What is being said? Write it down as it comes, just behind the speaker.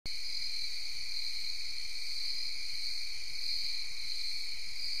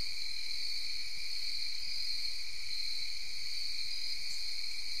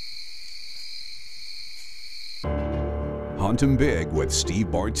Hunt 'em Big with Steve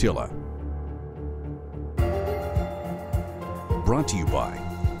Bartylla. Brought to you by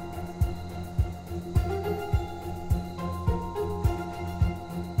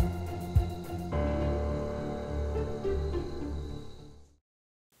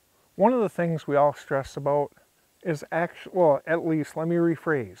one of the things we all stress about is actually, well, at least let me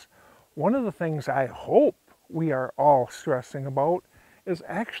rephrase. One of the things I hope we are all stressing about is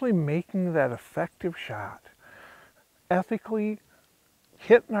actually making that effective shot. Ethically,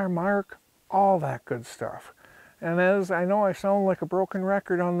 hitting our mark, all that good stuff. And as I know I sound like a broken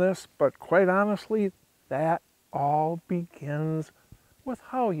record on this, but quite honestly, that all begins with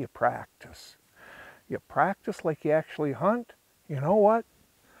how you practice. You practice like you actually hunt, you know what?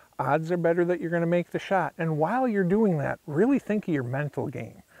 Odds are better that you're going to make the shot. And while you're doing that, really think of your mental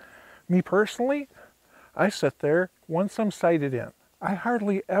game. Me personally, I sit there, once I'm sighted in, I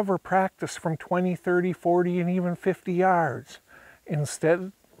hardly ever practice from 20, 30, 40, and even 50 yards.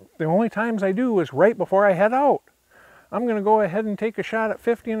 Instead, the only times I do is right before I head out. I'm going to go ahead and take a shot at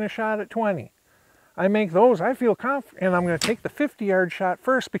 50 and a shot at 20. I make those, I feel confident, and I'm going to take the 50-yard shot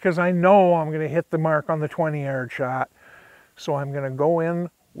first because I know I'm going to hit the mark on the 20-yard shot. So I'm going to go in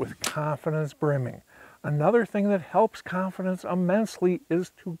with confidence brimming. Another thing that helps confidence immensely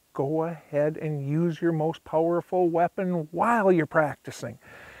is to go ahead and use your most powerful weapon while you're practicing.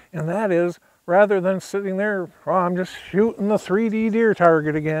 And that is, rather than sitting there, oh, I'm just shooting the 3D deer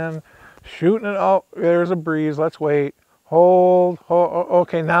target again, shooting it, oh, there's a breeze, let's wait, hold,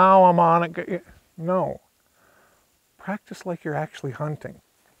 okay, now I'm on it. No. Practice like you're actually hunting.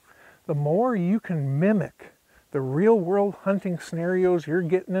 The more you can mimic the real world hunting scenarios you're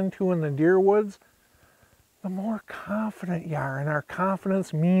getting into in the deer woods, the more confident you are, and our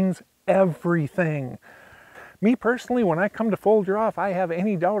confidence means everything. Me personally, when I come to full draw, if I have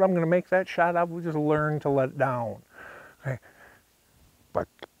any doubt I'm going to make that shot, I will just learn to let down. Okay. But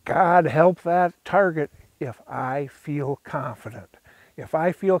God help that target if I feel confident. If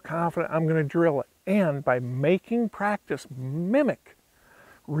I feel confident, I'm going to drill it. And by making practice mimic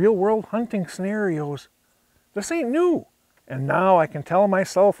real world hunting scenarios, this ain't new. And now I can tell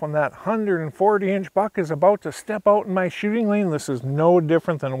myself when that 140-inch buck is about to step out in my shooting lane, this is no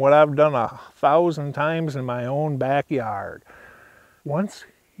different than what I've done 1,000 times in my own backyard. Once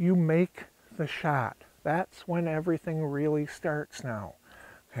you make the shot, that's when everything really starts now.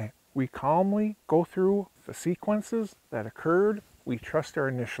 Okay. We calmly go through the sequences that occurred, we trust our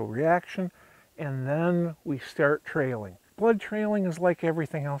initial reaction, and then we start trailing. Blood trailing is like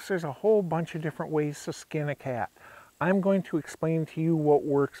everything else. There's a whole bunch of different ways to skin a cat. I'm going to explain to you what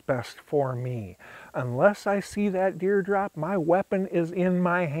works best for me. Unless I see that deer drop, my weapon is in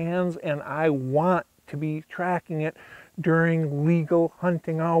my hands and I want to be tracking it during legal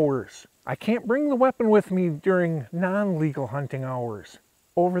hunting hours. I can't bring the weapon with me during non-legal hunting hours.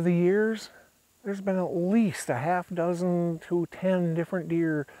 Over the years, there's been at least a half dozen to 10 different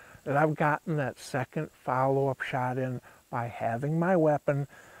deer that I've gotten that second follow-up shot in by having my weapon,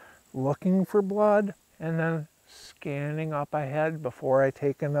 looking for blood, and then scanning up ahead before I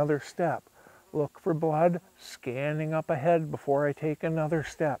take another step. Look for blood, scanning up ahead before I take another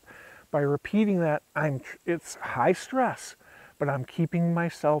step. By repeating that, it's high stress, but I'm keeping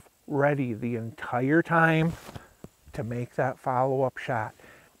myself ready the entire time to make that follow-up shot.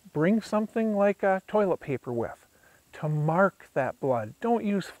 Bring something like a toilet paper with to mark that blood. Don't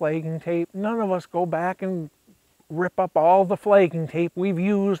use flagging tape. None of us go back and rip up all the flagging tape we've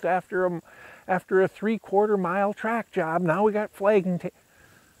used after a 3/4 mile track job. Now we got flagging tape.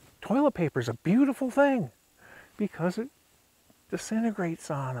 Toilet paper is a beautiful thing because it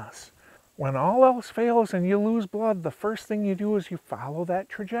disintegrates on us. When all else fails and you lose blood, the first thing you do is you follow that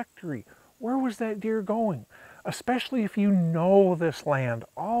trajectory. Where was that deer going? Especially if you know this land,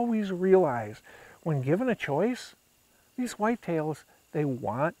 always realize when given a choice, these whitetails, they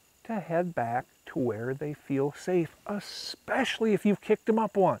want to head back to where they feel safe, especially if you've kicked them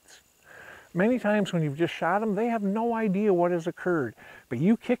up once. Many times when you've just shot them, they have no idea what has occurred. But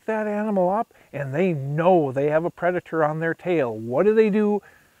you kick that animal up and they know they have a predator on their tail. What do?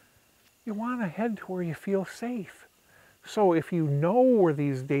 You want to head to where you feel safe. So if you know where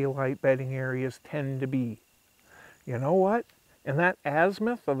these daylight bedding areas tend to be, you know what? And that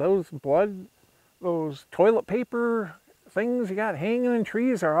azimuth of those toilet paper things you got hanging in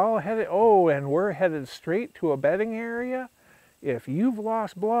trees are all headed, oh, and we're headed straight to a bedding area. If you've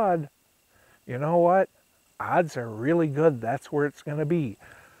lost blood, you know what? Odds are really good that's where it's going to be.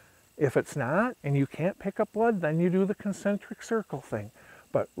 If it's not, and you can't pick up blood, then you do the concentric circle thing.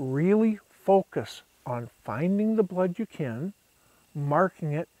 But really focus on finding the blood you can,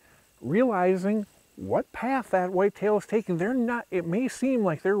 marking it, realizing what path that whitetail is taking. They're not, it may seem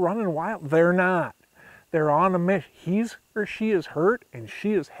like they're running wild. They're not. They're on a mission. He's or she is hurt, and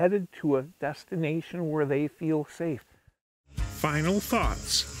she is headed to a destination where they feel safe. Final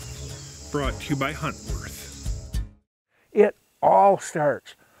thoughts, brought to you by Huntworth. It all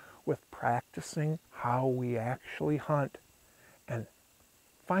starts with practicing how we actually hunt and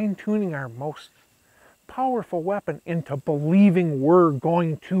fine-tuning our most powerful weapon into believing we're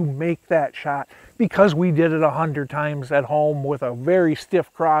going to make that shot because we did it 100 times at home with a very stiff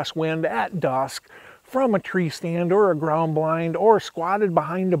crosswind at dusk from a tree stand or a ground blind or squatted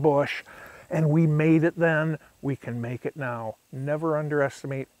behind a bush, and we made it then. We can make it now. Never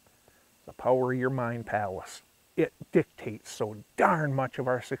underestimate the power of your mind palace. It dictates so darn much of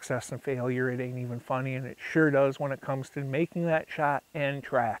our success and failure, it ain't even funny, and it sure does when it comes to making that shot and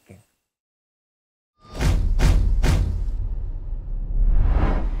tracking.